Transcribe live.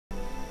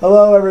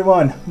Hello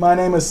everyone, my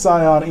name is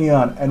Scion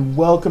Eon, and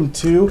welcome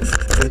to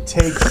It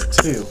Takes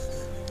Two.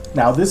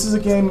 Now this is a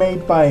game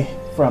made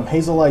from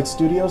Hazelight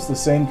Studios, the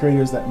same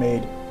creators that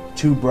made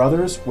Two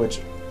Brothers,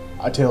 which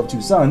A Tale of Two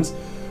Sons,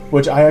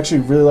 which I actually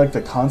really like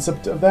the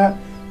concept of that,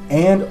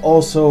 and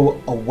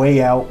also A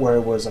Way Out, where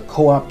it was a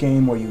co-op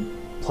game where you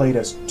played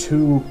as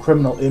two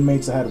criminal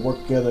inmates that had to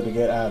work together to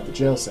get out of the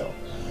jail cell.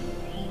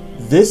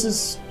 This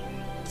is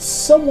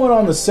somewhat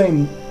on the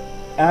same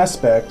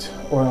aspect,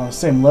 or on the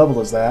same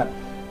level as that,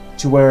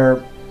 to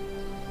where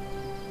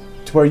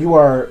you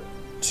are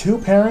two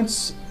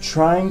parents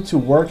trying to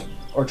work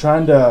or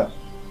trying to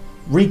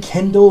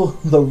rekindle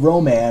the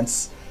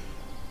romance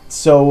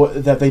so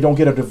that they don't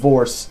get a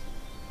divorce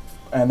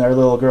and their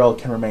little girl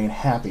can remain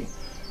happy.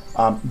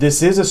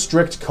 This is a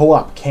strict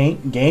co-op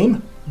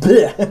game.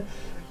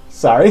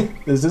 Sorry,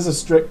 this is a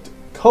strict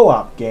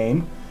co-op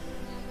game,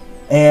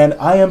 and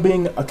I am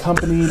being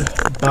accompanied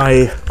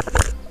by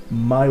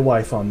my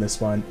wife on this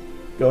one.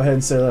 Go ahead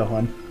and say hello,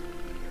 hon.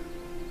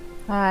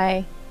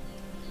 Hi.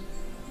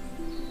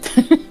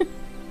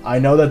 I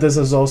know that this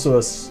is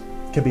also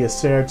could be a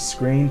shared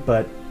screen,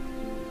 but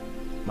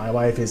my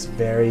wife is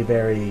very,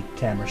 very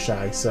camera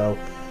shy, so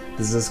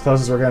this is as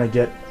close as we're gonna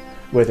get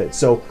with it.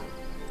 So,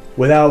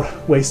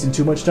 without wasting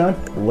too much time,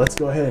 let's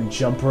go ahead and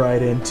jump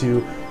right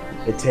into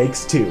It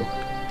Takes Two.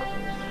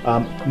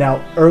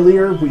 Now,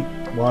 earlier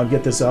I'll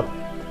get this up.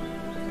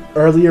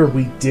 Earlier,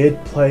 we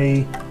did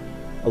play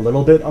a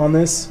little bit on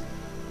this,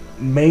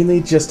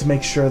 mainly just to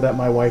make sure that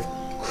my wife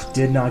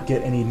did not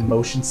get any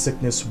motion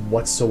sickness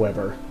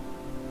whatsoever.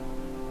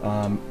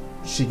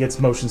 She gets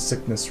motion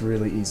sickness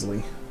really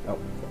easily. Oh,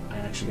 I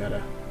actually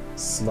gotta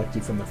select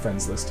you from the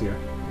friends list here.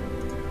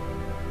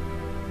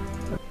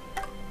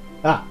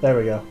 Ah, there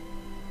we go.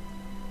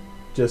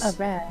 Just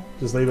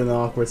leaving the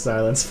awkward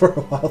silence for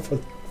a while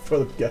for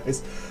the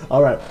guys.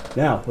 Alright,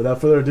 now,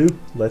 without further ado,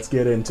 let's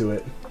get into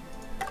it.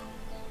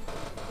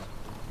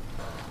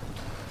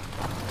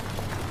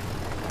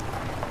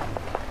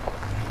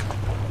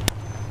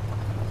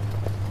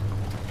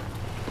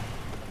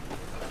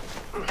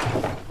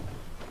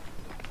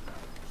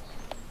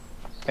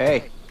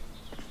 Hey.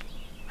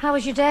 How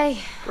was your day?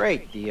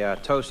 Great. The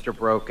toaster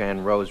broke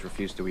and Rose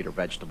refused to eat her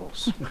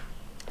vegetables.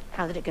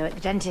 How did it go at the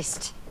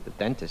dentist? The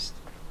dentist?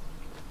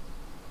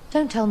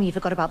 Don't tell me you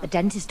forgot about the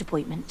dentist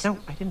appointment. No,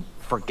 I didn't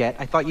forget.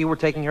 I thought you were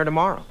taking her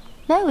tomorrow.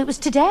 No, it was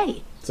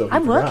today. So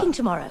I'm working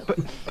tomorrow. But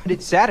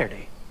it's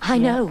Saturday. I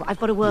know. I've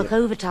got to work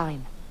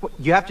overtime. What,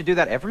 you have to do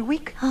that every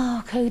week?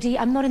 Oh, Cody,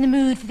 I'm not in the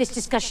mood for this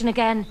discussion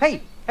again.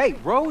 Hey,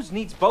 Rose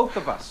needs both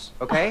of us,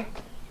 okay?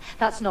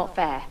 That's not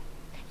fair.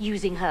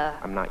 Using her.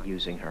 I'm not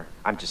using her.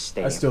 I'm just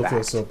stating I still fact.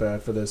 feel so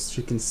bad for this.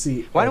 She can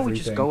see Why don't we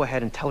everything. just go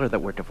ahead and tell her that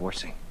we're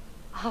divorcing?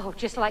 Oh,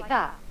 just like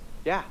that?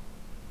 Yeah.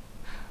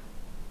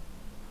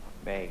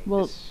 May,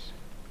 Well, this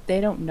they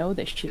don't know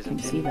that she can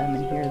see them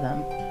and hear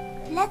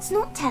them. Let's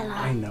not tell her.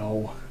 I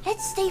know.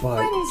 Let's stay but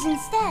friends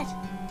instead.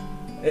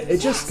 It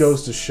just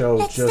goes to show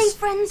Let's stay just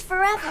friends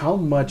forever. how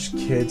much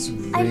kids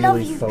I love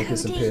really you,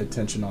 focus and Cody. pay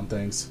attention on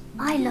things.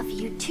 I love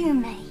you too,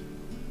 May.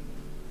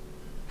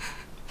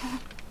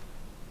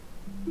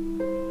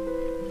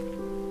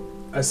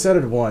 I said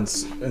it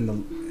once in the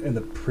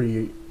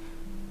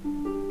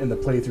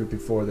playthrough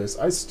before this.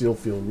 I still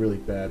feel really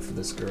bad for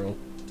this girl.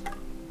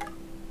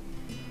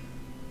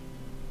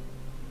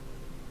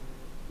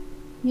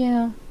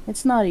 Yeah,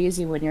 it's not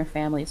easy when your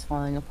family's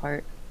falling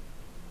apart.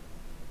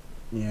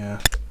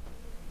 Yeah.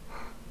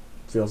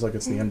 Feels like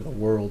it's the end of the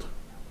world.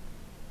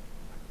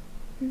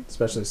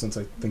 Especially since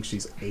I think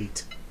she's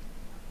 8.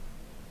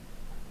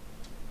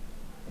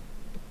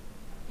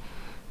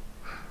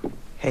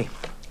 Hey,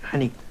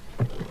 honey.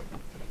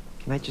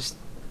 Can I just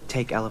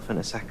take Elephant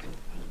a sec?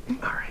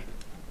 All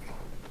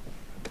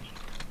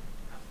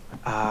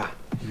right.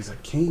 He's a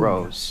king.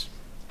 Rose.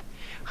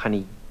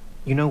 Honey,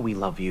 you know we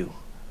love you,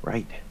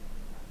 right?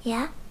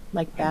 Yeah?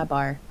 Like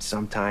Babar.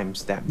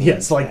 Sometimes that means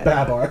Yes, like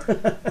that,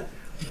 Babar.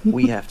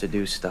 we have to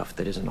do stuff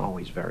that isn't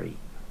always very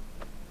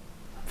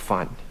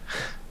fun.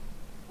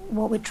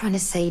 What we're trying to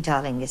say,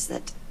 darling, is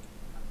that...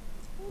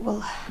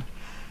 Well...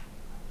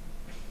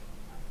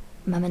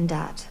 Mum and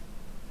Dad...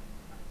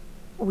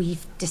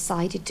 We've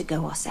decided to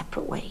go our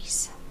separate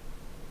ways.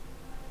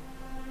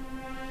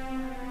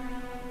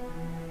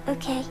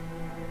 Okay.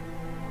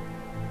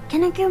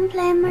 Can I go and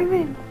play in my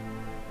room?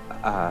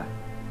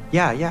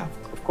 Yeah,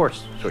 of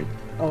course, sweet.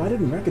 Oh, I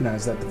didn't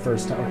recognize that the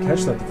first time, or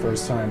catch that the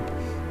first time.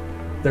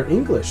 They're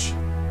English.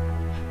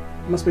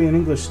 It must be an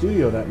English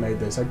studio that made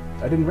this. I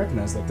didn't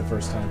recognize that the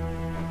first time.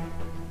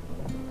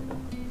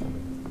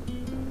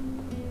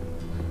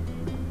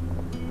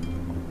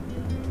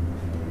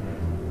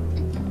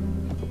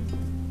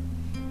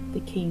 The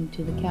king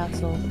to the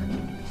castle.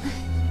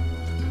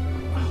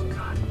 Oh,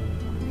 God.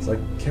 It's like,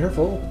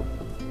 careful.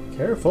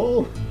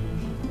 Careful.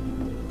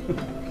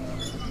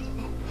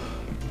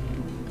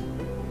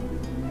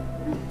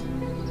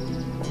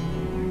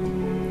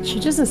 She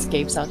just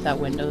escapes out that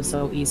window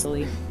so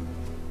easily.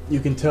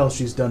 You can tell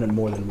she's done it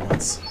more than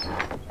once.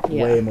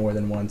 Yeah. Way more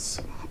than once.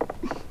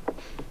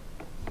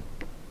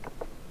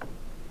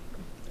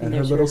 And her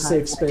there's little your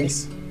safe hiding.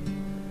 space.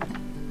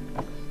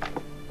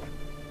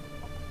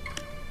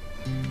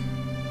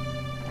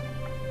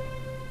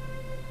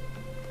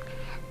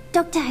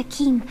 Dr.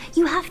 Hakim,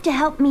 you have to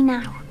help me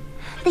now.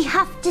 They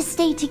have to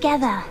stay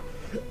together.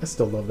 I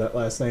still love that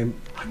last name.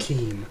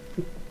 Hakeem.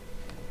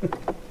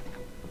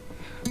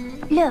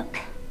 Look,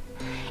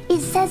 it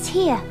says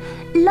here,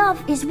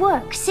 love is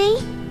work, see?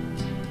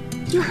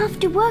 You have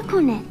to work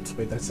on it.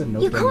 Wait, that's a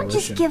no You can't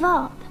just demolition. give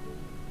up.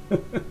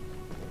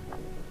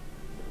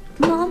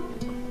 Mom,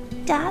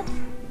 Dad,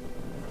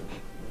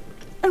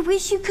 I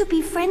wish you could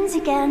be friends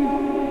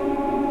again.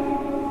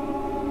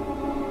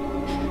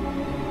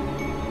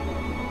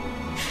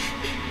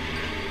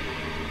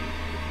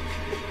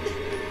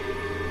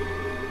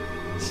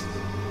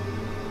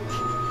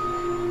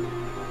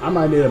 I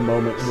might need a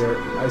moment here.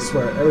 I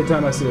swear, every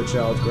time I see a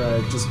child cry,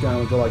 I just kind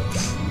of go like,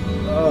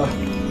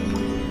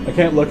 I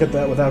can't look at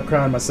that without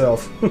crying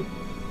myself.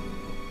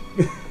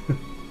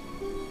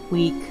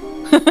 Weak.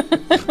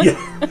 Yeah.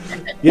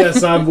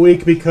 Yes, I'm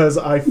weak because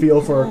I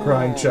feel for a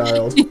crying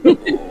child.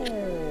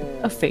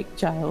 A fake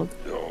child.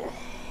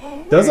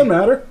 Doesn't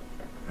matter.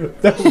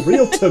 That's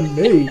real to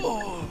me.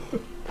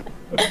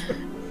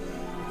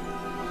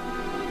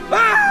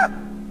 Ah!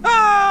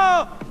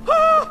 Oh!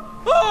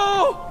 Oh!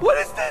 Oh! What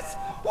is this?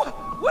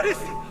 What is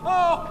it?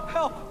 Oh,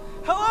 help!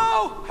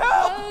 Hello!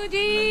 Help!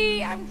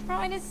 Cody, I'm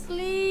trying to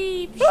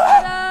sleep.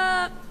 Shut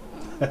up.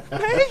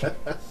 Hey?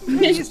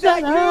 Hey, is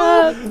that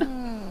you?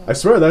 I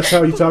swear that's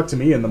how you talk to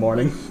me in the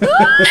morning.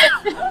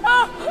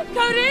 Oh,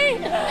 Cody!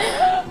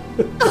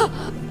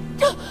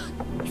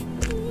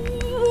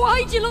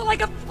 Why do you look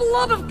like a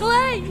blob of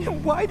clay?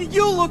 Why do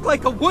you look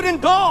like a wooden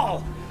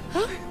doll?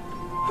 Look.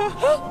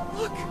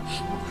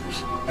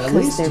 At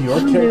least They're your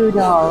voodoo character.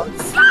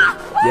 dolls.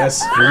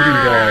 Yes, voodoo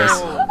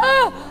dolls.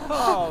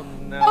 Oh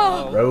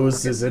no.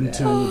 Rose is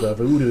into the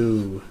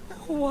voodoo.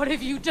 What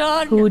have you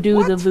done?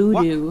 Voodoo the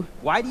voodoo.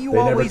 Why do you They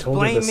never always told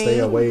her blame to stay me?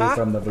 away huh?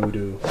 from the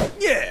voodoo.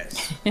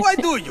 Yes. Why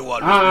do you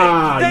always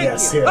Ah, blame me?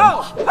 yes, Thank you.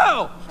 him.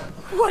 Oh!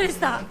 What is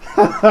that?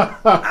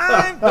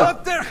 I'm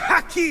Dr.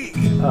 Haki,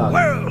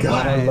 Oh,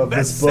 God, I love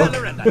this book.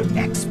 bestseller and an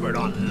expert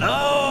on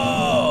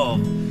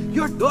love.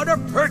 Your daughter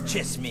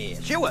purchased me.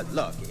 She was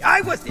lucky. I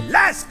was the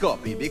last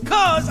copy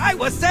because I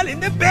was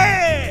selling the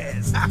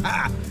best.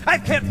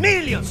 I've kept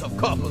millions of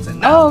couples and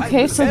now Oh,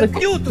 okay, I so help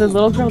the- you the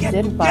little girl get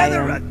did buy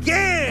together him.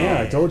 again.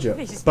 Yeah, I told you.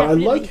 This is But I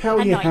like definitely how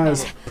a he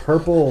has nightmare.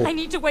 purple I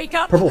need to wake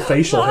up. purple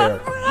facial hair.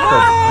 For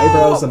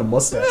eyebrows and a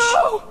mustache.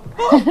 Oh,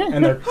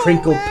 And they're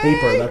crinkled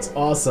paper. That's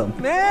awesome.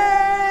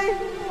 May.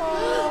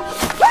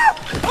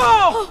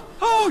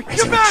 Oh,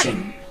 you're back.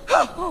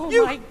 Oh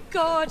You- my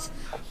God.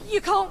 You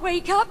can't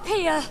wake up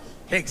here.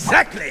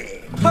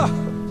 Exactly.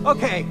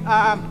 Okay,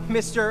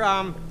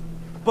 Mr.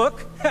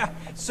 Book.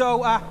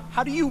 So,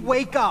 how do you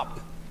wake up?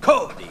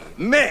 Cody,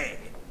 May,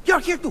 you're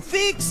here to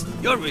fix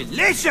your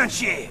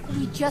relationship.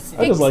 We just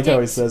I just like how he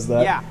fixed says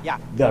that. Yeah.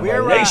 The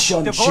We're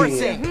relationship.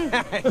 divorcing.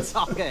 It's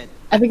all good.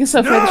 I think it's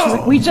so funny that she's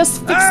like, we just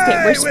fixed it.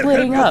 I We're will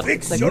splitting help up. you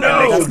It's fix like, your no,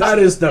 No, that's not, that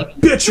is the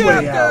bitch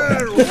way out.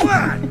 Chapter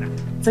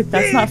 1. it's like,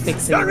 that's not Fix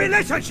fixing your it.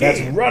 relationship.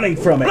 That's running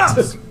from it.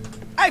 Plus,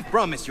 I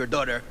promised your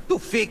daughter to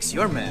fix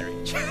your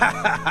marriage.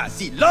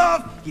 See,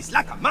 love is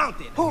like a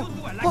mountain. Oh,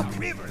 like look, a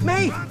river.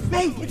 May,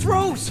 it's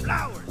Rose.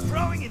 Flowers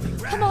growing in the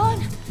ground. Come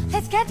on,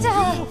 let's get to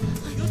her.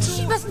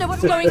 She must know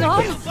what's going on.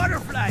 Little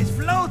butterflies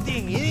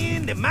floating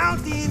in the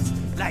mountains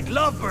like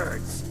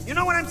lovebirds. You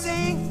know what I'm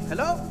saying?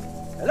 Hello?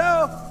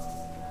 Hello?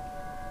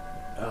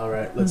 All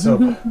right, let's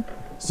hope.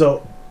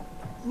 So,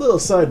 little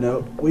side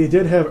note: we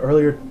did have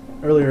earlier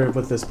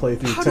with this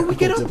playthrough How do we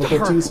get technical up there?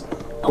 difficulties.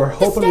 We're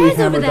hoping we stairs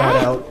over hammered that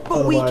there. out.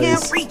 But we can't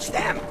Otherwise, reach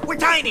them. We're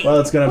tiny. well,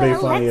 it's gonna be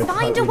Well, funny if let's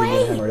we find a didn't way.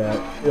 get hammered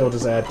out. It'll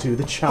just add to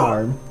the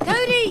charm.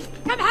 Cody,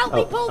 come help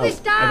me pull this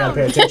I down. gotta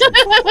pay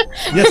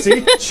attention. You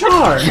see,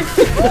 charm.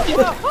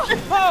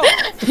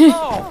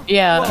 Oh!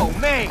 Yeah. Whoa,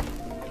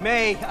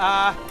 May,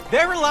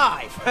 they're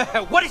alive.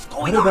 What is Why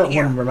going did on that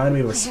here? one remind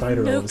me of a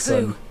spider no all of a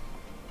sudden? clue.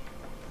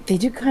 They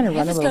do kind of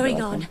run a What's little going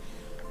bit. on?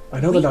 I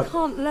know We they're not.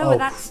 can't lower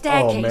that oh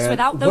staircase man.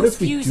 without What those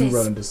if we fuses. do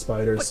run into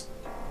spiders?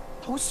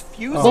 Those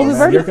fuses? Oh Well, we've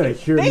man, already- you're gonna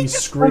hear They me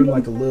just- scream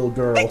like a little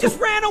girl. They just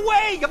ran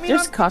away. I mean, There's did you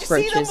see them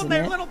cockroaches on in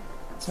their it, little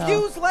so-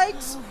 fuse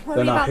legs? They're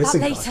Worry not about that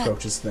hissing later.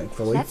 cockroaches,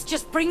 thankfully. Let's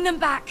just bring them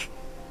back.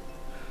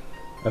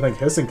 I think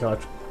hissing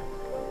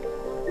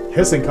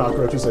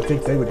cockroaches. I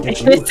think they would get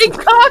you. Hissing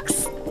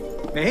cocks?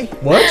 May,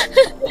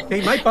 What?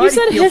 May, my You body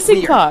said feels hissing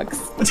weird. cocks.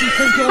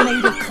 Because you're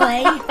made of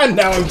clay. And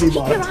now I'm Your eyes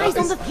on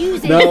demonetized. the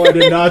fuses. No, I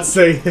did not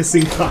say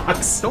hissing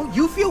cocks. Don't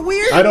you feel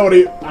weird? I don't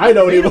even. I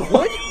don't even.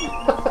 What?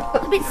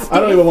 A bit stiff, I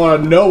don't even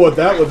want to know what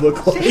that would look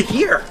Stay like.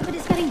 here. but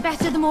it's getting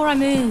better the more I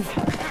move.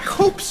 I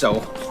hope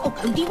so. Oh,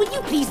 Cody, will you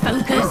please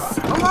focus?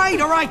 All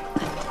right.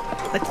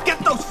 Let's get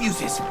those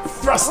fuses.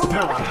 Thrust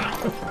power.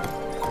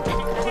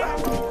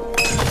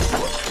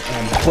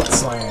 And foot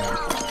slam.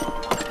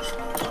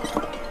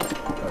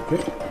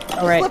 Okay.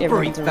 All right,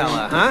 Slippery everyone's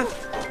fella, around. huh?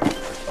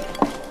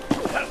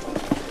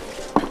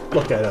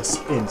 Look at us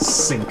in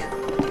sync.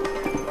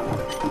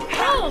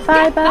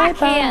 Bye, bye,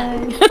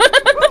 bye.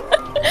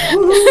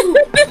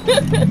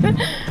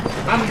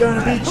 I'm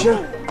gonna beat you.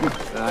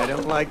 I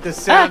don't like the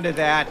sound of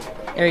that.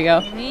 There you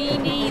go. Me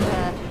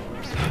neither.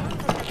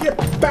 Get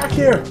back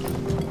here.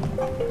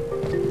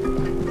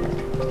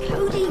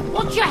 Cody,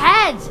 watch your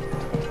head!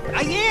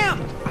 I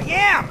am!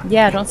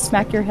 Yeah, don't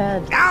smack your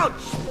head. Ouch!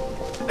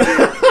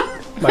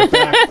 My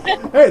back.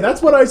 Hey,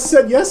 that's what I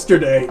said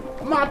yesterday.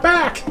 My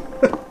back.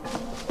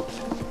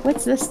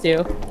 What's this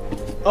do?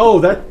 Oh,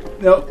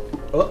 that no.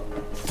 Oh.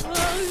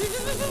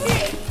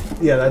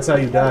 Yeah, that's how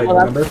you died. Well,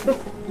 Remember?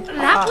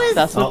 That was...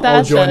 That's what I'll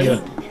that join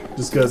says. you,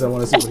 just because I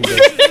want to see what he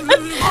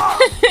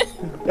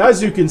does.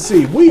 As you can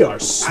see, we are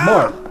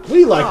smart.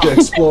 We like to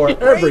explore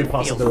every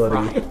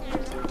possibility.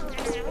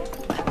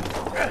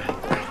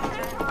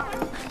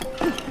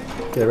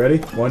 Okay, ready?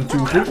 1,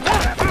 2, 3.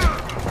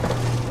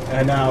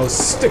 And now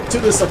stick to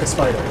this like a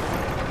spider.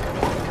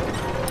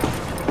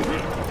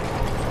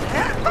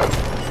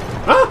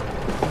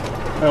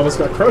 Ah! I almost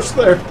got crushed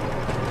there.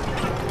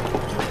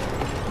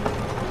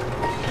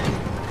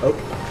 Oh.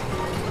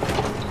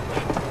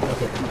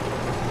 Okay.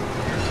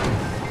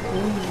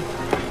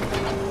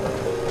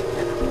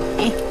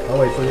 I'll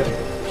wait for you.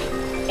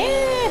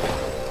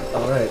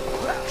 Alright.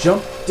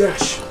 Jump,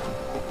 dash.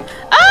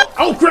 Ah!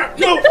 Oh crap!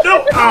 No!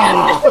 No!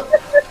 Ah!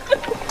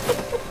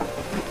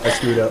 I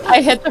screwed up.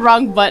 I hit the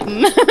wrong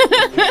button.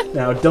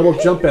 Now double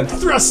jump and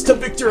thrust to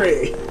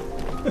victory!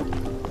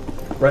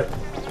 Right.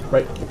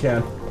 Right, you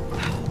can.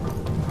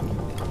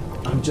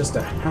 I'm just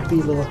a happy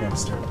little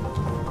hamster.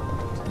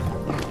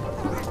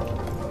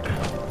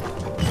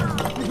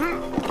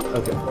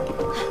 Okay.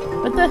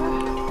 What the?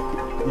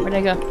 Where'd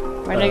I go?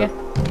 Where'd I go?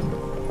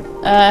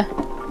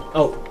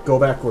 Oh, go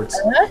backwards.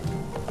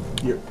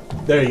 Here.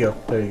 There you go.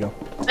 There you go.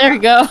 There you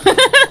go.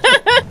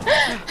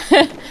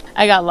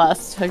 I got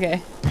lost.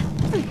 Okay.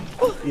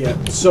 Yeah.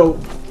 So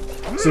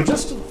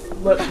just to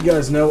let you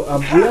guys know,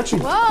 we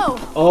actually. Whoa!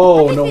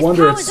 Oh, I think no this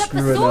wonder powers it's up the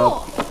screwing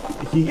saw.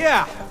 up. He.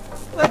 Yeah,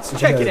 let's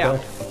check it out.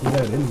 He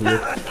got it in here.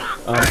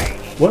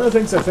 One of the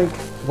things I think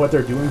what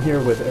they're doing here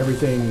with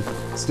everything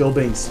still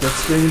being split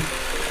screen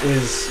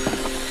is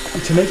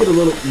to make it a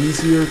little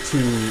easier for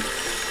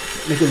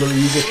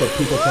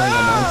people playing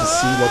online to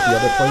see what the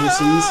other player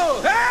sees.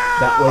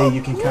 That way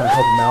you can kind of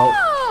help them out.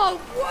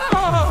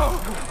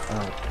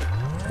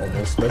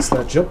 Almost missed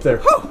that jump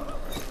there.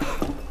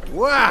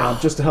 Wow.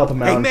 Just to help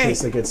them out Hey, in May,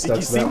 case they get stuck.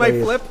 did you So see that my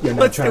way flip? you're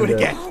not Let's trying do it to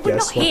again. guess We're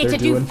not what here they're to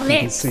do doing. You can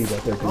flips. see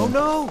what they're doing. Oh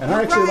no! And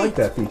I actually Right. like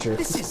that feature.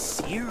 This is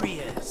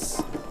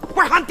serious.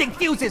 We're hunting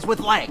fuses with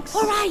legs.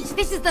 All right,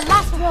 this is the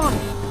last one.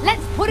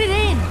 Let's put it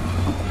in.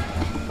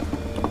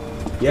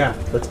 Yeah,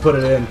 let's put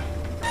it in.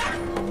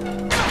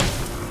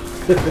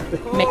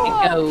 Make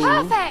it go.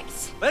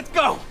 Perfect. Let's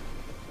go.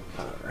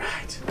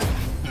 Alright.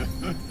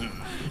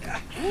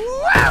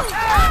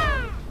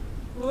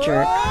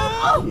 Jerk.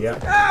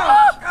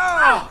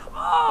 Yeah.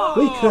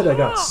 We could have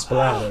got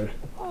splattered.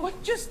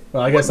 What just?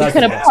 Well, I guess I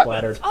could could've- have got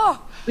splattered.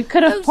 Oh, We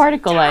could have Those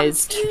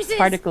particleized. damn fuses.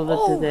 Particle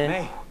Oh. the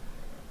Hey,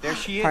 there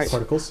she is.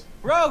 Particles.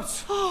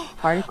 Rose.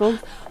 particled,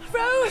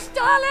 Rose,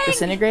 darling.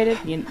 disintegrated.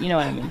 You know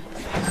what I mean.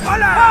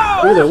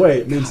 Hola! Either way,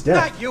 it means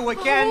death. Not you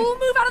again. Oh,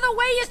 move out of the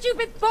way, you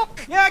stupid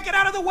book. Yeah, get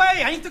out of the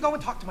way. I need to go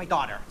and talk to my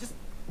daughter. Just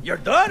Your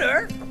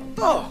daughter?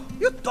 Oh,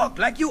 you talk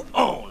like you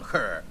own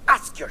her.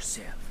 Ask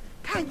yourself,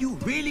 can you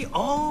really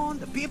own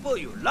the people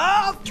you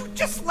love? you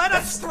just let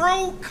us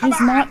through. Come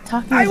He's on. not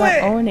talking I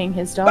about will. owning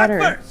his But daughter.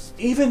 first,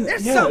 Even,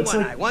 there's yeah, it's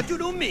someone like, I want you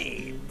to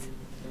meet.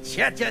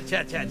 Cha cha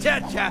cha cha cha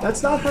cha.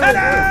 that's not how it works.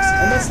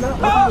 And that's not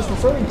what he was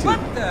referring to.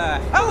 What the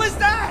hell was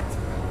that?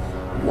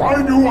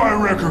 Why do I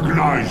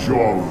recognize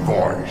your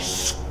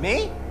voice?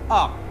 Me?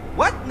 Oh,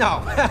 what?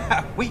 No,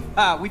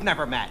 we've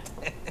never met.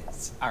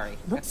 Sorry.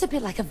 Looks a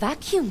bit like a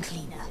vacuum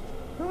cleaner.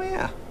 Oh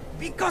yeah.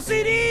 Because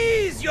it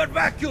is your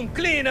vacuum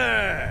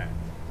cleaner.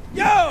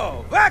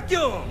 Yo,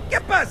 vacuum, ¿qué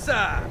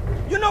pasa?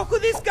 You know who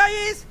this guy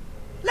is?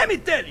 Let me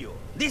tell you,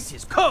 this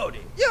is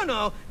Cody. You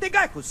know, the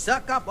guy who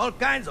suck up all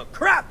kinds of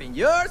crap in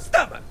your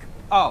stomach.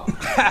 Oh,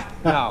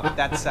 no,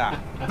 that's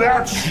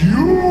That's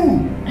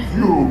you!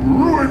 You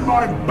ruined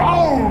my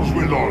bowels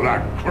with all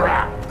that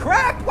crap!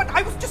 crap. What?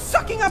 I was just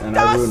sucking up And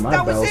I dust. ruined my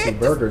That was bowels it. with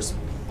burgers.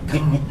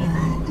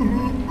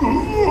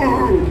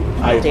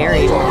 I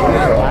Dairy.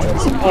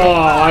 apologize. Oh,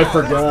 I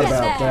forgot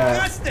about that.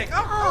 Disgusting.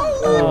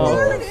 Oh.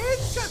 There it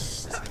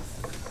is.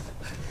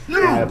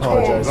 You I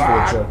apologize call for a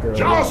that joke earlier.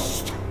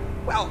 just...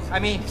 Well, I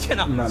mean, you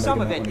know, I'm not some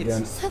of making it that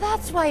one it's. So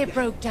that's why it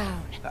broke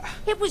down.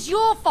 It was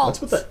your fault.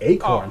 What's with the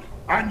acorn?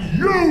 And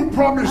you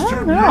promised don't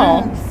him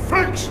know. you'd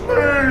fix me!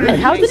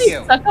 And how did he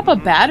you. suck up a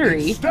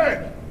battery?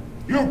 Instead,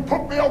 you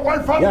put me away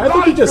from Yeah, I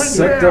think he just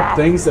life in sucked here. up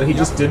things that he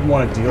just didn't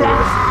want to deal with.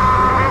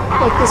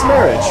 Like this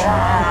marriage.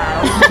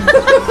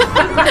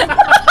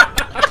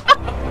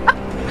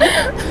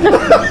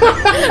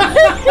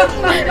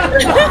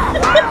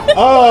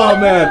 Oh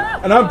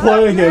man, and I'm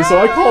playing him, so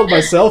I called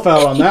myself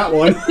out on that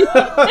one.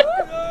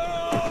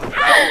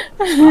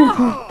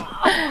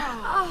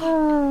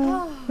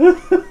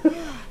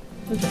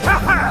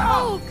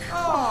 Oh,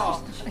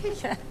 God.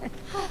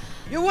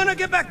 You want to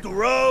get back to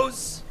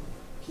Rose?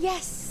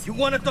 Yes. You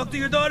want to talk to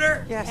your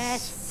daughter?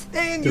 Yes.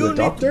 Then To you the need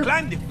doctor? to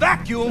climb the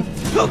vacuum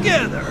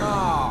together.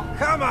 Oh,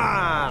 come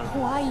on.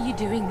 Why are you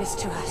doing this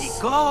to us?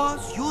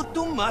 Because you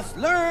two must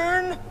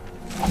learn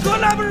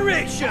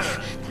collaboration.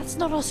 That's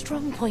not our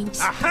strong point.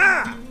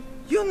 Aha!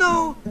 You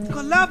know,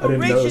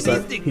 collaboration notice is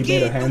that the he made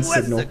key a hand to a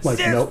signal, like, nope,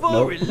 successful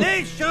nope.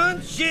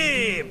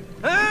 relationship.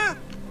 Huh?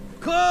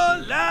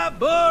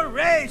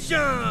 Collaboration.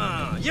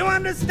 You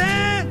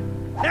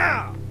understand?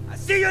 Now, I'll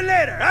see you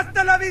later.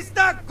 Hasta la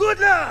vista. Good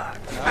luck.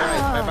 All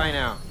right, bye-bye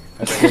now.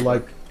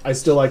 I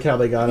still like how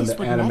they got him This to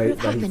would never animate have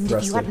that he happened if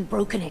thrust you it. hadn't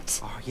broken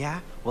it. Oh, yeah?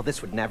 Well, this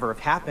would never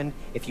have happened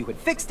if you had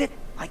fixed it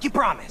like you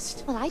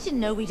promised. Well, I didn't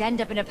know we'd end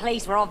up in a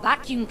place where our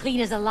vacuum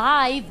cleaner's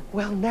alive.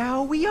 Well,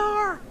 now we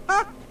are.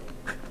 Huh?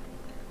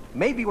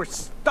 Maybe we're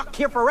stuck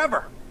here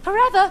forever.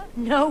 Forever?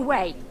 No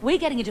way. We're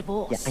getting a Yeah,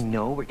 divorce. I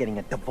know we're getting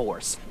a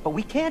divorce, but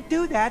we can't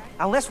do that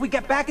unless we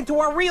get back into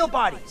our real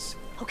bodies.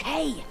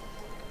 Okay.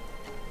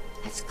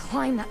 Let's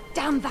climb that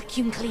damn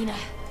vacuum cleaner.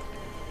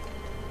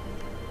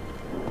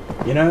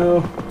 You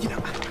know,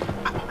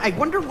 I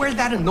wonder where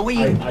that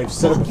annoying I've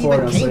said it book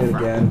before and even I'll say came it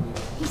from. again.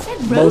 He said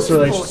Most Rose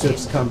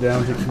relationships come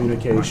down to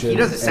communication. He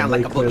doesn't sound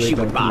and like they a book clearly she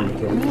would don't buy.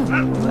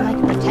 communicate. Like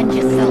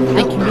pretentious I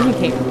self-help.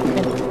 communicate.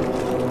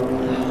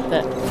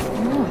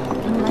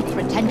 Like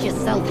pretentious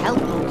self-help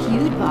book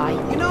you'd buy.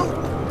 You know,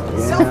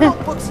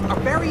 self-help books are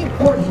very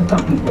important.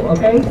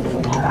 Okay?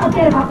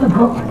 Forget about the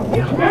book.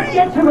 Let's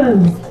get to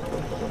Rose.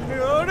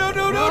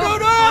 No!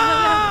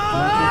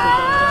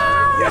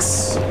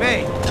 Yes!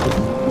 Hey,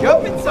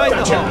 jump inside the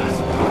house.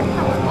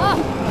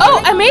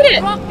 Oh, I made it!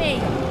 Drop me.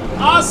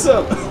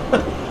 Awesome!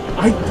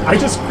 I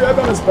just grabbed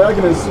on his back,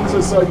 and as soon as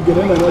I saw you get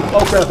in, I'm like,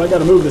 oh crap, I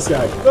gotta move this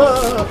guy.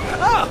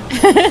 Ah!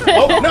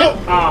 Oh no!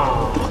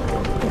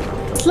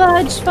 Ah!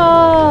 Sludge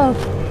fall!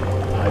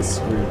 I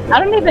screwed that. I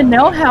don't even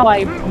know how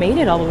I made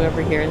it all the way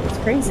over here. It's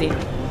crazy.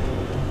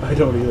 I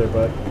don't either,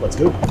 but let's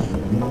go.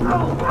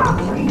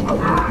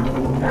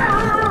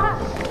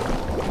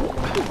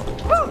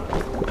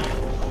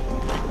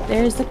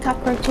 There's the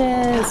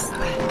cockroaches.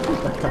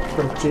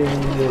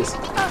 Cockroaches.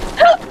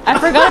 I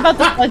forgot about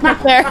the sludge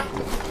up there.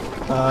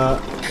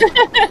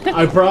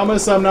 I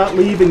promise I'm not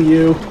leaving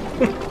you.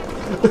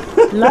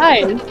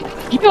 Lies.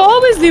 You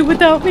always leave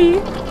without me.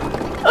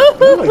 Oh,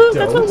 I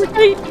that's why don't. we're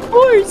getting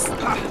divorced.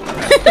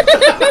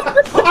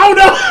 Oh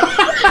no!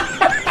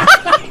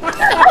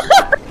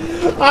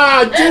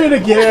 I did it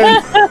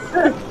again!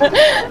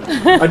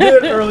 I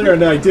did it earlier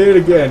and I did it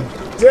again.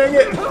 Dang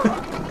it!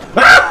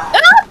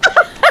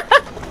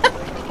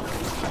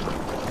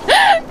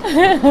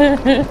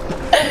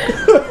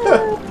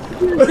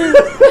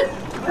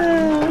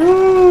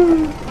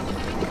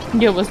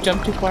 You almost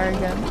jumped too far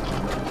again.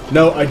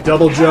 No, I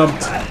double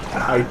jumped.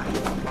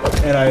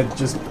 And I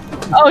just.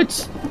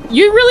 Ouch!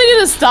 You really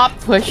need to stop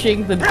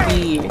pushing the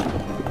B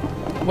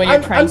when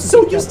you're trying I'm to.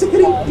 so used to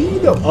hitting B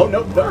though. Oh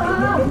no!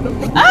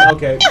 No.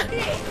 Okay.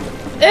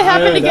 It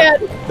happened again.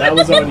 That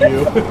was on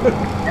you.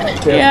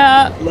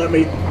 Yeah. Let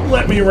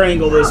me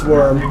wrangle this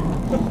worm.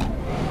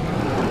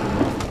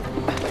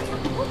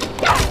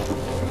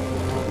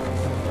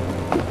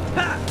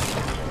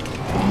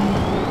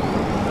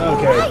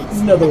 Okay,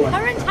 another one.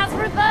 Current has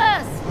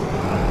reversed.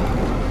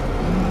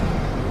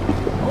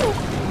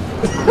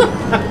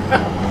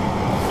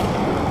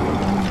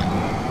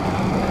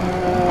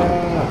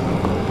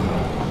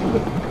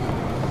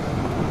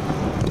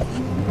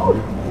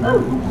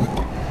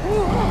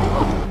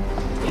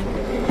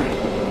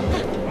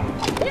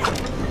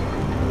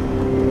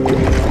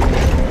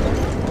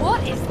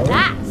 What is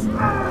that?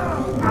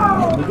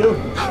 Here we go.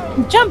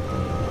 Jump!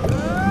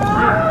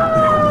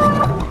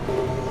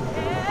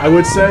 I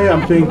would say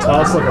I'm being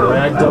tossed like a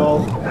rag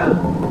doll,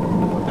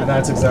 and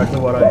that's exactly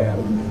what I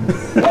am.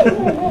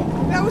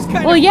 That was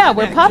kind Well, of yeah, fun,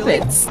 we're actually.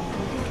 puppets.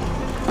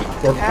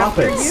 We're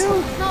puppets.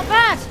 Not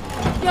bad.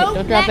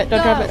 Don't drop it,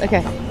 don't drop it.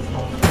 Okay.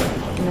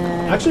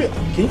 Actually,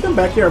 can you come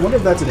back here? I wonder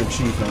if that's an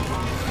achievement.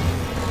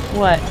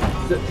 What?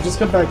 Just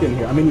come back in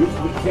here. I mean, we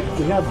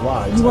have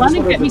lives. You I just wanna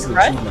wonder get if me it's an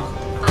crushed? achievement.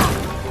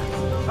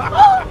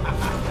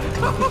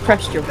 You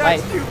crushed your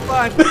wife. That's too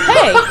fun.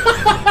 Hey!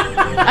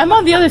 I'm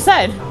on the other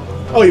side.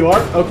 Oh, you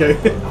are? Okay.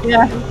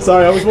 Yeah.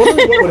 Sorry, I was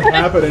wondering what would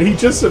happen, and he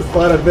just said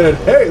flat admitted,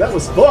 hey, that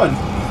was fun.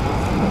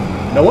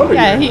 No wonder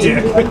Yeah, you're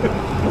a dick.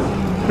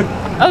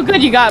 Oh,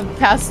 good, you got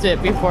past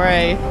it before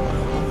I.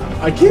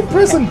 I keep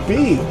pressing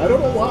B. I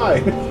don't know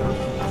why.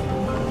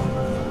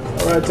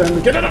 Alright, time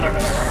to get it. Let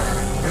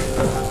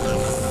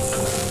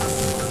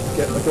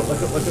go.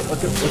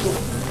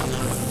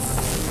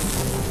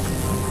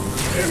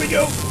 There we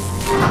go.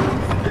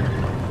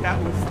 That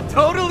was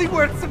totally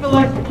worth some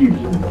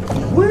electrocution.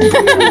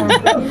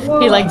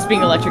 He likes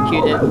being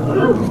electrocuted. I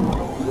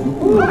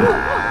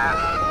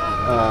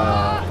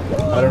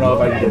don't know if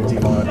I can get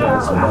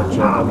demonetized for that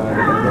joke. I'm not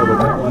even gonna go with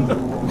that one.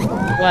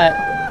 What?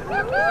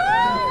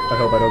 I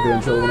hope I don't get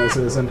in trouble when I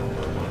say this. And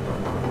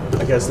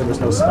I guess there was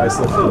no spice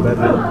left in the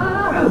bedroom.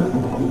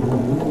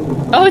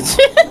 Oh, it's.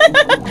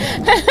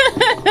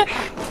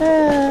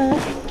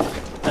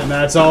 And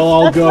that's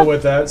all I'll go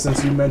with that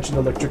since you mentioned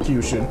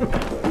electrocution.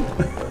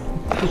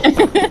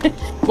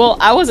 Well,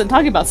 I wasn't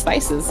talking about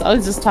spices. I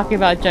was just talking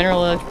about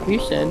general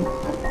electrocution.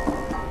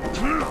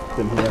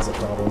 Then he has a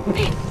problem.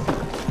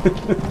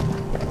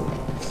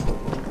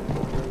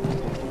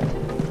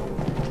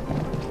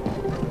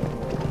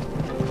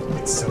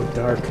 It's so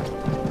dark.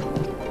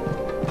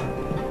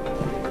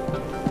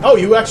 Oh,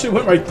 you actually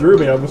went right through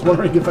me. I was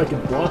wondering if I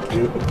could block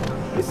you.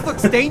 This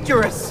looks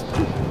dangerous.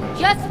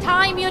 Just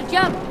time your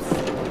jumps.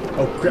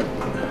 Oh, crap.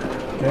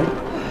 Okay.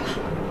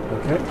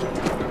 Okay.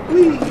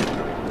 Whee!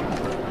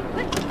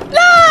 No!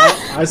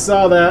 Oh, I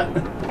saw that.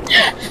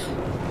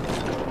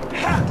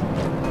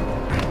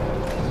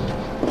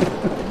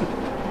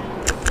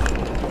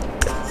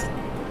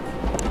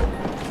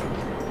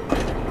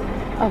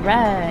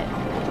 Alright.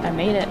 I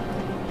made it.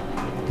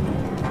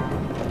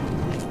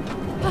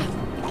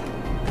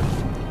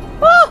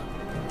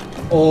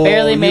 Oh,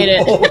 barely made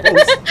it.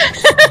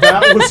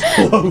 That was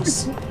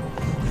close.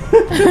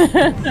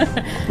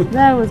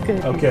 That was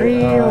good. Okay,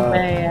 Real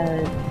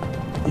bad.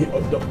 Yeah,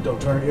 oh, don't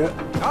turn it yet.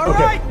 All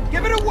okay. right,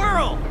 give it a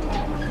whirl.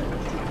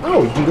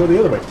 Oh, you can go the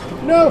other way.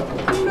 No,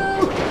 no,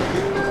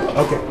 no.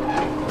 Okay.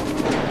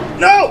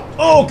 No!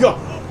 Oh god.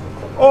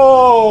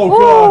 Oh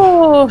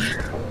god.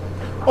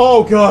 Oh,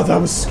 oh god, that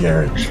was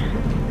scary.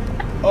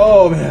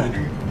 Oh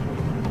man.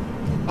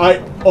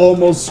 I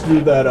almost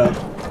screwed that up.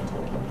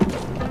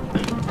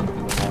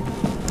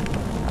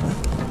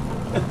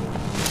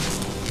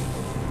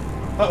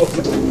 Oh.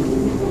 Okay.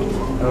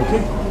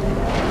 Okay.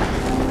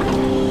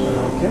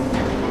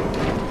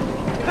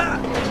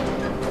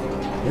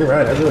 You're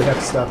right, I really have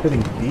to stop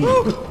hitting B.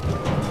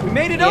 We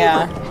made it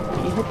yeah.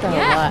 over. You hit that a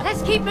Yeah, lot.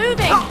 let's keep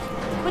moving.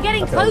 We're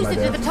getting Okay, closer my to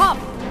bad. the top.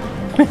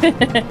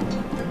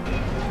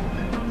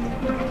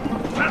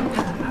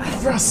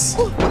 Yes!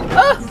 Oh,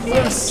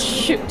 Yes!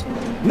 shoot.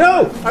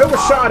 No! I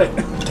overshot it!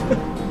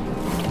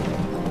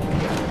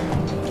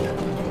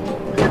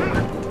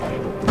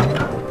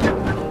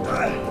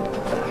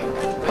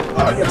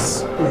 Oh,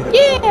 yes! Made it.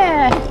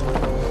 Yeah!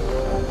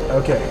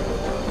 Okay.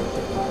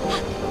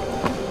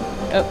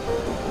 Oh.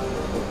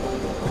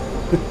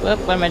 Whoop,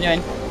 what am I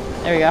doing?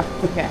 There we go.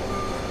 Okay.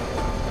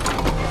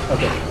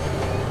 Okay.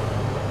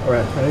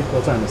 Alright, ready?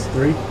 We'll time this.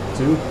 3,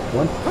 2,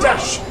 1,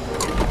 dash!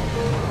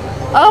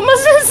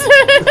 Almost missed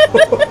it!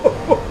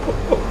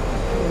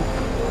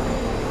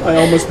 I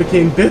almost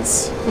became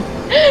bits.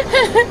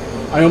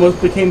 I almost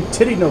became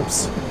titty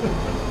nopes.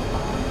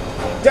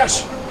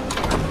 Dash!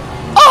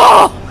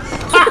 Oh!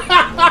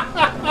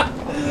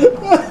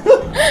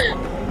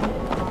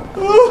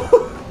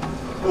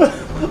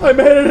 I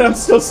made it and I'm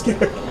still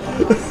scared.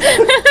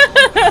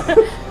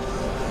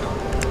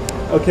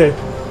 Okay.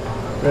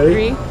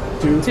 Ready?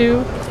 3, 2,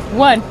 2,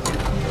 1.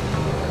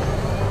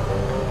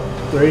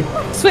 3.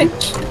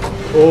 Switch!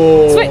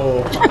 Oh. Sweet.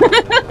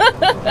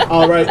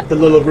 Alright, the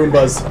little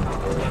Roombas.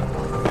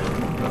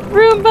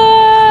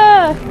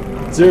 Roomba!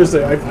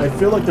 Seriously, I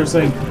feel like they're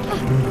saying...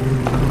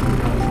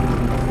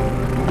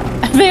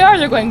 They are,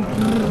 they're going...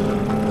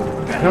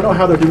 I don't know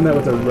how they're doing that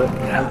with their lip.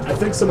 I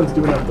think someone's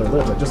doing that with their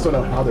lips. I just don't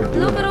know how they're doing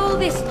Look it. at all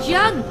this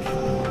junk.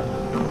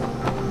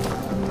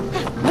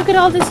 Look at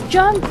all this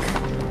junk!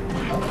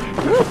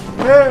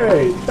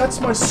 Hey, that's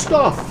my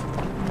stuff.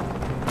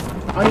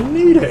 I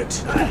need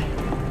it.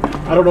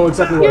 I don't know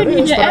exactly what it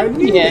is, but I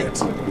need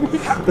it.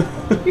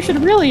 You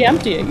should really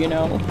empty it, you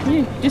know.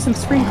 You do some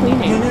spring You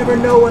cleaning. never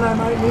know when I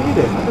might need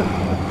it.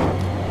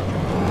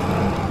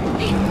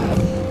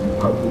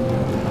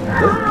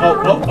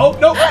 Oh,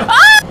 no!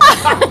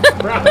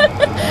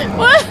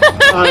 What?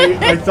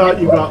 I thought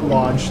you got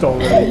launched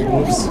already.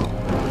 Whoops.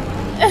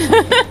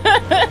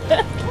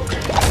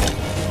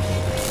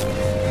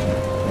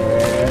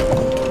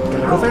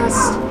 And go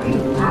fast.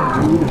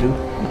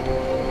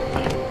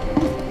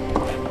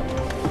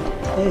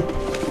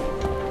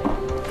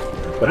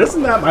 But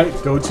isn't that my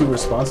go-to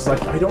response? It's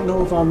like, I don't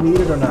know if I'll need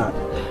it or not.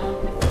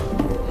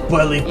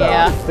 Belly pop.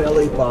 Yeah.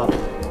 Belly pop.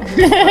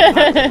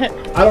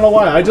 I don't know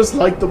why. I just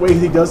like the way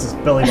he does his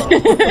belly pop.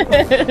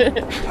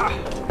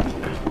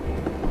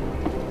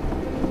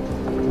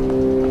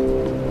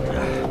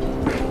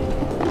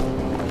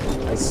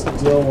 I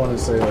still want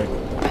to say, like...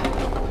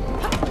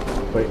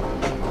 Wait.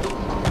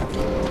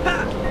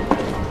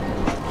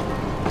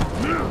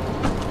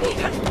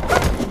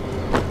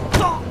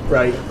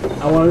 Right.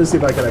 I wanted to see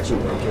if I could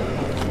actually break it.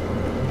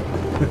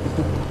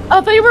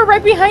 I thought you were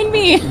right behind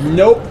me.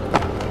 Nope.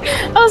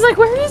 I was like,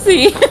 where is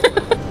he?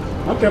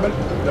 I'm coming.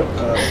 Nope.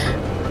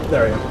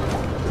 There I am.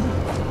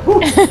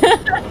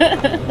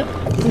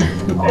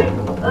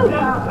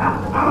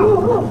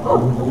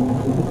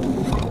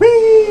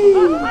 Whee!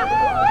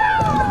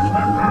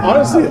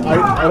 Honestly,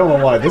 I don't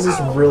know why. This is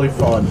really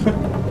fun.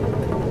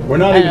 We're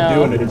not even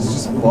doing it. It's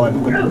just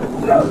fun.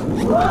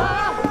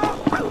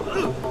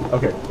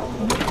 Okay.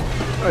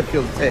 I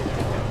feel sick.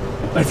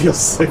 I feel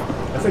sick.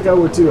 I think I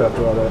would too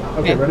after all that.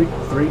 Okay, ready?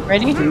 3,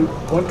 Ready? 2,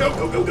 1, go,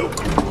 go, go, go.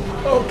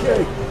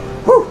 Okay.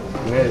 Whew.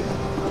 We made it.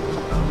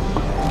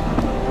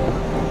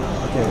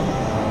 Okay.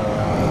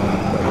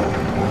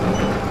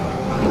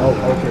 Oh,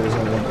 okay, there's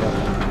only one left.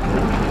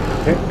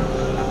 Okay.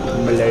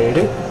 Made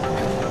it.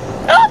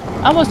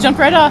 I almost jumped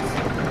right off.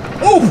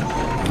 Oh!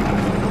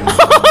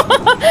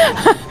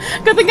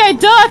 Good thing I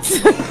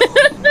ducked.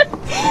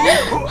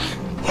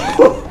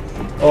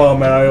 Oh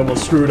man, I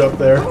almost screwed up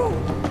there.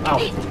 Ow.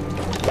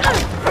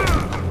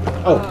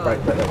 Oh, right.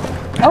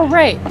 Oh,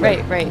 right.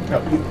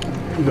 No,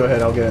 you go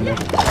ahead, I'll get in there.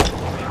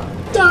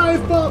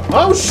 Dive bomb!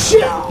 Oh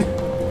shit!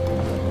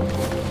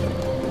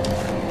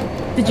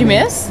 Did you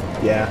miss?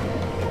 Yeah.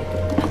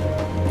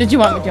 Do you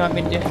want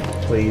me to do it?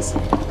 Please.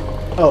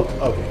 Oh,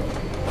 okay.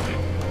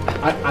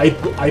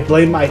 I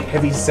blame my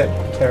heavy-set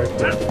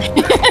character.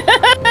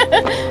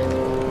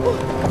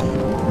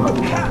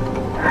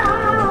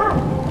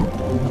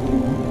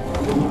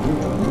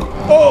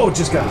 Oh,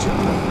 just got you.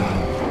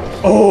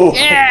 Oh.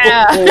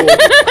 Yeah.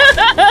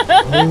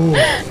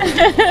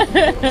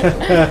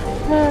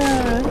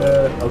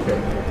 Okay.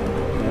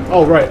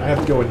 Oh, right. I have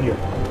to go in here.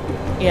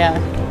 Yeah.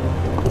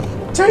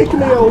 Take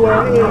me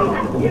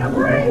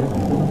away.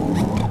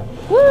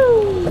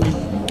 Woo!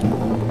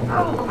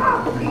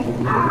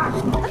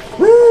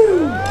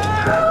 Woo!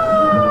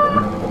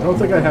 I don't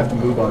think I have to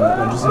move on that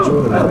one. Just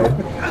enjoy the ride.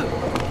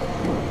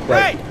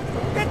 Right. Hey,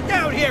 get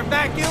down here,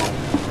 vacuum.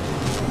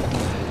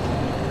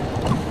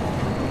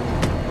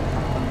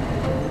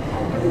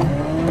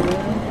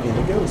 In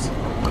it goes.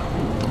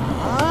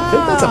 I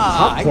think that's a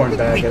popcorn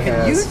bag it we can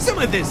has. use some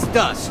of this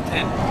dust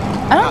and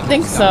I don't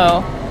think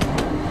so.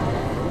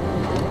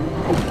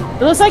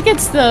 It looks like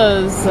it's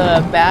those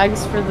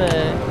bags for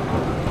the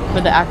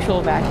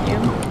actual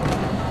vacuum.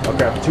 Oh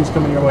crap, two's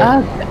coming your way.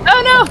 Oh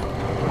no!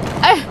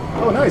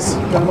 Oh nice,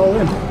 got them all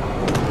in.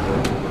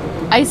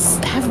 I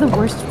have the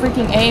worst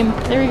freaking aim.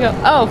 There we go.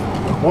 Oh!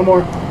 One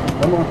more.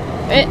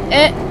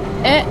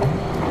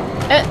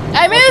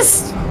 I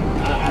missed!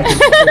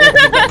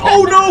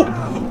 Oh no!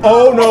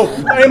 Oh no!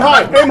 Aim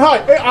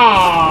high!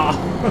 Ah!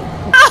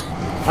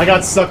 I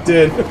got sucked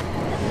in.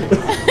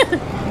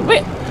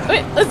 Wait,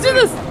 let's do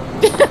this!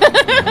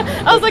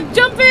 I was like,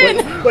 jump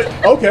in! Wait,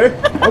 okay,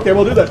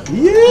 we'll do that.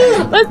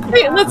 Yeah!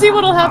 Let's see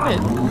what'll happen.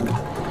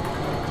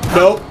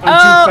 Nope,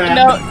 I'm too fat.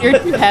 No, you're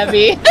too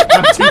heavy.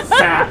 I'm too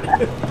fat.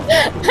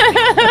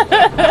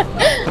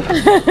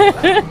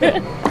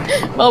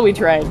 Well, we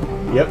tried.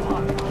 Yep.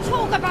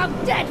 Talk about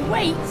dead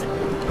weight!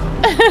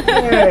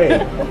 Hey,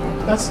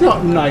 that's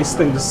not a nice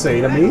thing to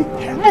say to me.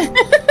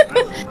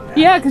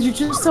 Yeah, because you're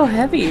just so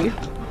heavy.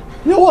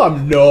 No,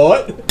 I'm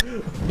not.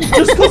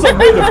 Just because I'm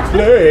made of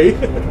clay.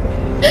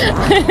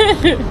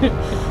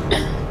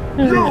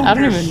 I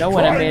don't even know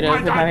what I'm made of.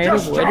 Am I made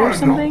of wood or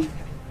something?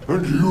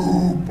 And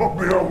you put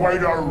me away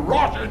to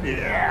rot in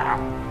here.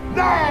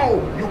 Now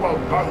you will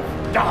both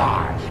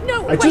die.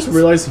 No, I just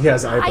realized he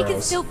has eyebrows. I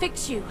can still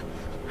fix you.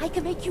 I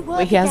can make you work.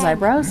 Wait, he has again.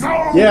 eyebrows?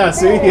 No. Yeah,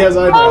 see, he has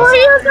eyebrows. Oh, he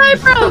has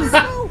eyebrows!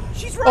 Oh,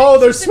 she's right. Oh,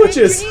 there's She's an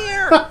switches.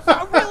 engineer.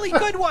 A really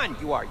good one.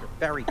 You're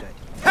very good.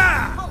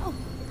 Ha!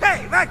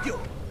 Hey,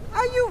 vacuum.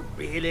 Are you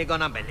really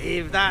gonna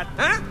believe that,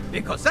 huh?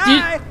 Because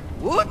I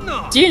would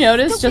not. Do you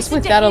notice, Don't just listen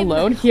with to that him.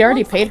 alone, he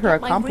already Once paid I her a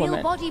get my real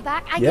compliment. body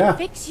back, I Yeah. can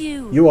fix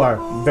you. You are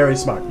very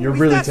smart. You're Is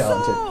really that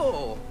talented.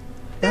 so?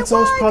 That's Then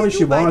all why probably did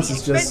she you buy wants the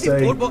is just expensive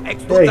say, Volvo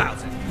X hey,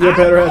 2000? you're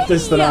better at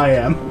this than I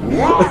am.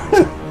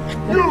 What?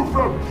 You've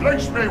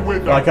replaced me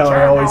with Like how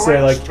I always say,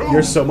 like, Turbo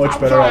you're so much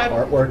better at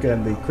X2000. artwork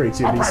and the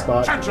creativity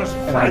spot, and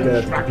I'm good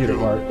at the computer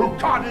part. Who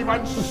can't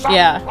even suck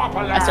Yeah,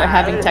 properly. I start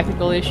having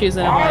technical issues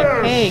and I'm like,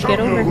 I'll hey, show get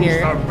you over who's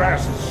here. the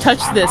best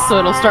Touch this so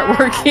it'll start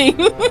working.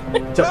 Oh,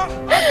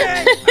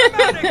 okay,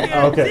 I'm out of here.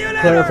 Okay, See you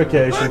later.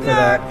 clarification Good for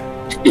that.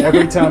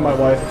 Every time my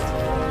wife...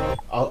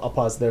 I'll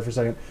pause there for a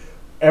second.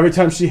 Every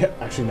time she...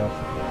 Actually, no.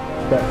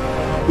 But,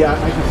 yeah,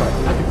 I can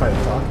fight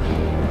and talk.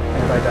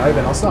 And if I die,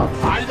 then I'll stop.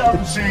 I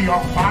don't see your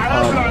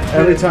fire blanket.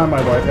 Every time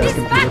my wife has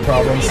computer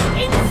problems,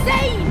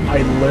 Insane!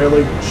 I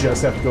literally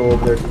just have to go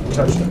over there to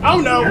touch the... Oh,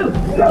 no!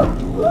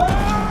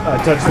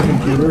 Touch the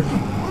computer. I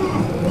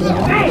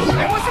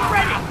wasn't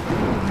ready!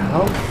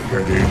 Oh,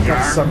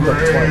 got sucked up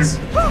twice.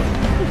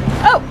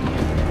 Oh!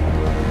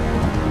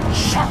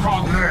 Suck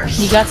on this.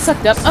 You got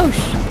sucked up. Oh,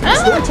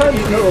 Story time a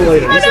little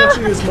later. This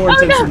actually is more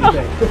intense than you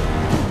think.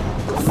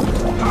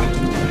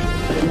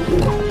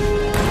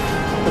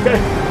 Okay.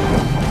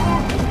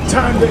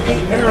 Time to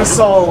eat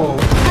aerosol.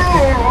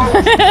 How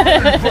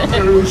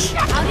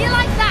do you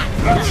like that?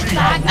 Let's see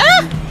how Bag?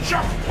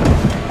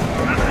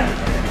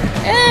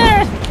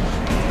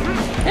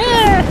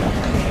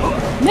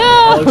 No!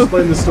 I'll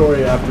explain the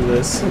story after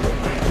this.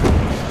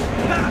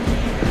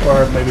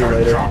 Or maybe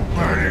later.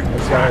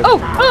 That's why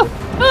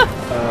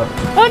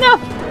Oh no!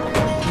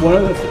 one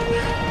of the...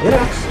 It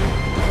actually...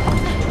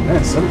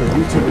 Man, some of the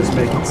YouTubers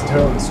make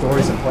telling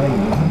stories and playing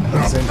them at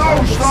the same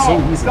time. It's so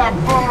easy.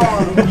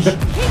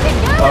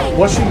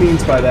 What she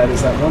means by that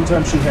is that one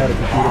time she had a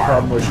computer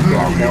problem where she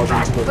couldn't log into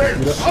her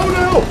computer. Oh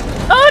no!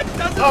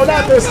 Oh,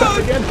 not this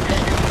time again!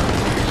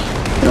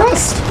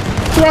 Thrust!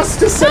 Thrust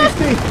to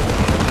safety!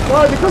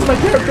 Why? Because my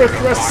character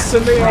thrusts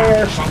in the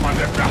air!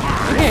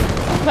 Okay,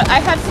 but I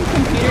had some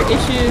computer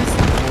issues,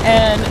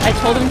 and I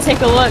told him to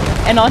take a look,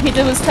 and all he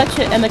did was touch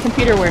it, and the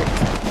computer worked.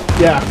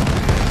 Yeah.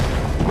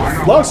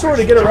 Long story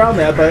to get around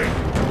that, but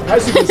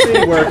as you can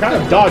see, we're kind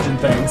of dodging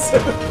things.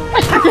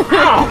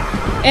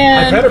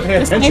 And I better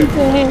pay attention.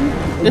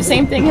 The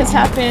same thing has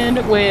happened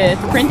with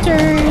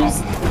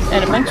printers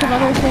and a bunch of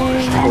other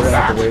things. We're gonna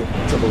have to wait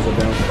until those are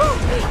down.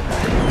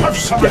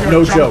 Yeah,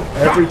 no joke.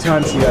 Every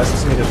time she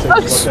asks me to take a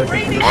look at the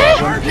computer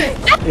problem,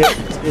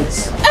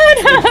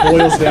 it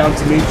boils down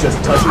to me just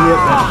touching it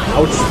and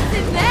ouch,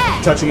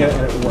 touching it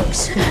and it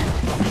works.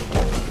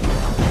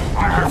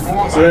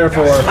 So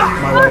therefore,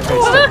 my wife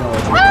hates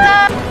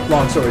technology.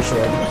 Long story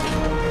short.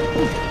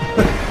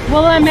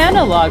 Well, I'm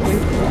analog.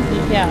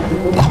 Yeah.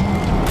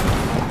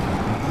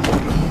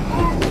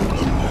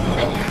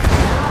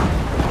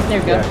 There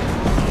we go. Yeah.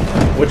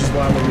 Which is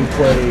why when we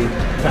play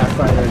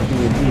Pathfinder and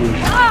D&D,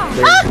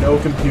 there's no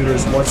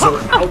computers whatsoever.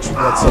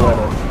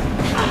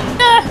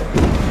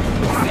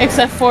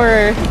 Except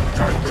for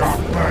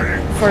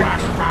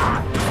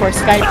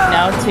Skype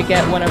now to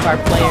get one of our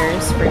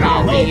players for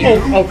D&D.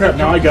 Oh crap!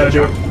 Now I gotta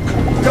do it.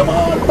 Come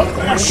on,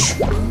 push!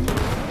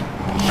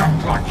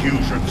 Sounds like you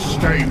should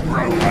stay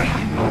broken.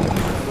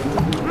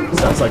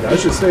 Sounds like I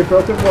should stay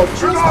broken. Well,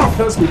 just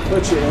because we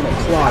put you in a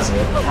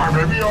closet. I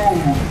may be old,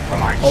 but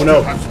I Oh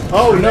no!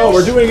 Oh no!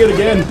 We're doing it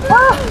again.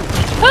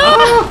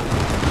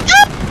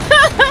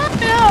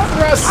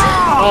 Press.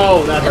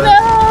 Oh, that hurt.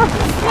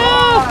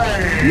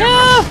 No!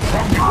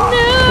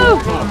 Oh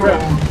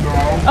crap!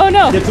 Oh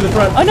no! Get to the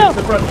front. Oh no! Get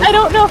to the front. I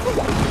don't know.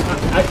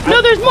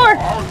 No, there's more.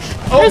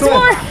 There's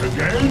more.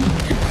 Again?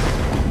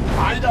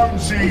 I don't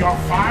see your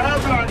fire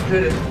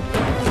blanket.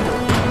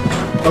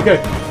 Okay,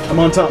 I'm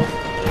on top.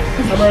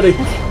 I'm ready.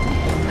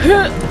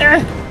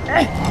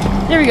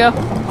 There we go.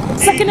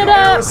 Sucking it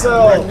up.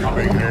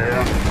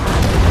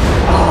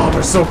 Oh,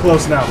 we're so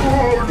close now.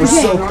 We're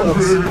so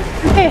close.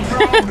 Okay.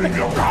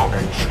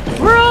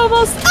 We're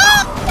almost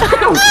up.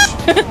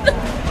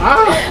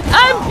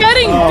 I'm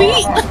getting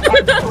beat.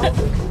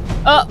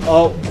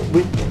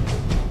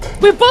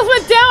 We both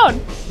went down.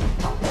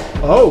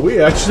 Oh, we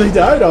actually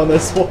died on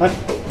this one.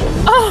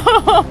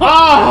 Oh.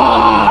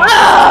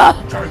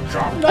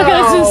 Okay,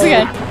 let's do this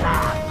again.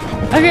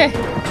 Okay,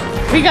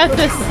 we got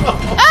this.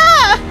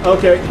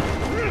 Okay.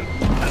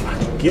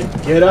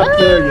 Get up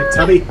there, you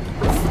tubby.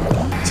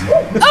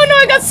 Oh no,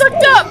 I got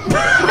sucked up.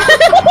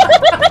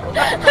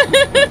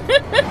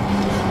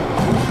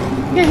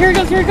 Okay, here it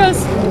goes. Here it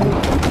goes.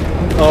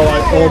 Oh, I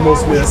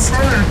almost missed.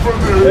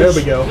 There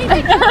we go.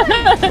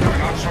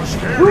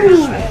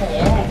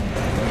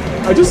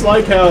 I just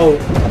like how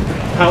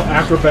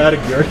acrobatic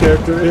your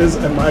character is,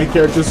 and my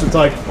character's just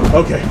like,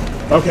 okay,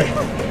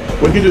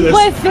 we can do this.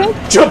 Well, I think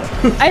jump.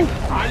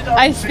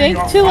 I think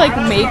to like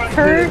make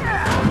her,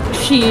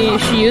 she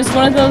used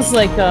one of those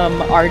like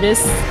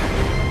artist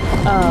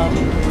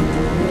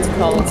what's it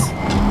called,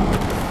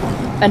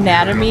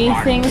 anatomy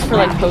things for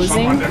like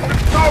posing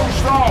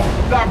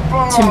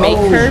to make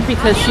her,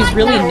 because she's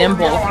really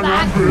nimble.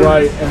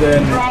 Right, and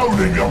then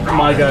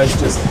my guy's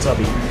just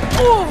tubby.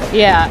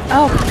 Yeah.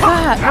 Oh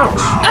god. Ouch.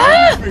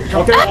 Ah!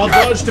 Okay, I'll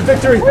dodge to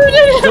victory.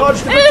 Dodge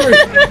to victory.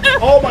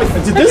 Oh my!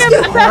 Did this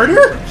get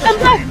harder? I'm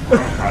back.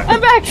 I'm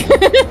back.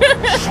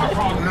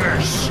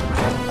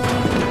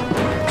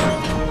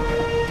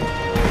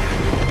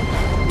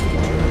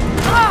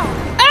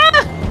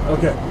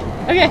 Okay.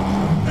 Okay.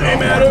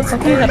 Aim at him.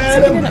 Sucking it up.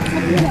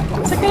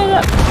 Sucking it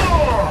up.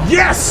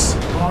 Yes.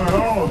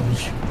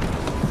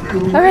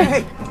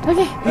 Alright.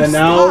 Okay. And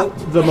now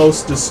the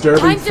most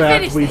disturbing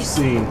fact we've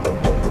seen.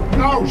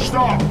 No,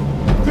 stop!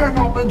 They're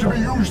not meant to be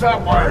used that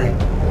way.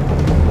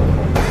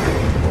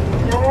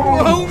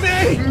 Whoa,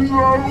 me!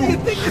 You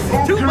think this is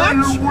too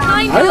much?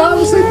 I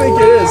honestly think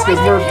it is, because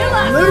we're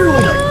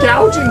literally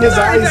gouging his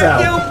eyes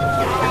out.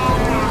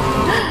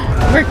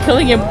 We're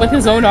killing him with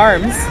his own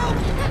arms.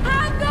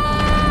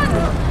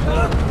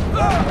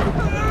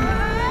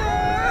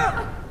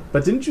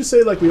 But didn't you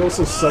say like we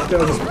also sucked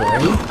out his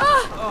brain?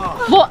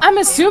 Well, I'm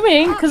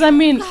assuming, because I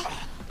mean,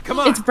 Come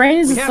on. its brain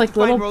is We just have like to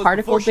find little Rose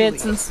particle before she bits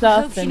leaves. and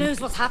stuff, She and knows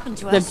what's happened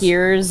to the us.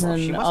 gears Well,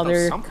 she and must know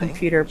other something.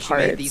 computer She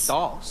made these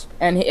parts. dolls.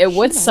 And it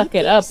would She suck made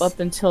it up these?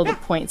 until the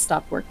point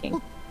stopped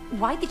working.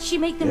 Why did she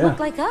make them Yeah. look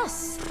like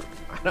us?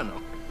 I don't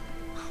know.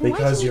 Because Why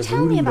didn't you're you tell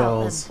me voodoo about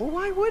dolls. Well,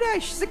 why would I?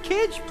 She's a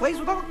kid. She plays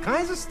with all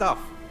kinds of stuff.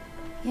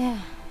 them? Yeah,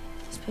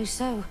 I suppose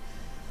so.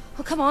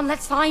 Well, come on,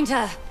 let's find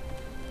her.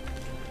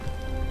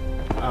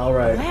 All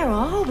right. Where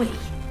are we?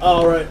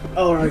 All right,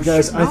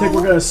 guys. I think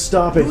we're gonna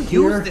stop it Who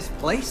here. used this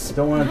place? I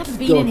don't want haven't to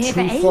been go in here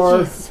too for far.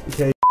 ages.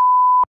 Okay.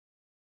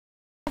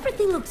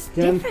 Everything looks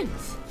Again. different.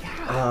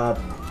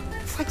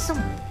 It's like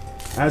some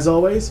As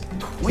always,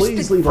 please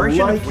twisted leave a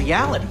version like of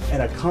reality.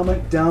 and a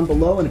comment down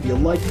below. And if you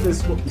liked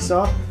this, what you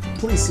saw,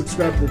 please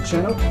subscribe to the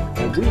channel.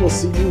 And we will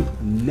see you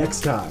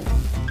next time.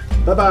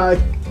 Bye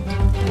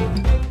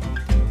bye.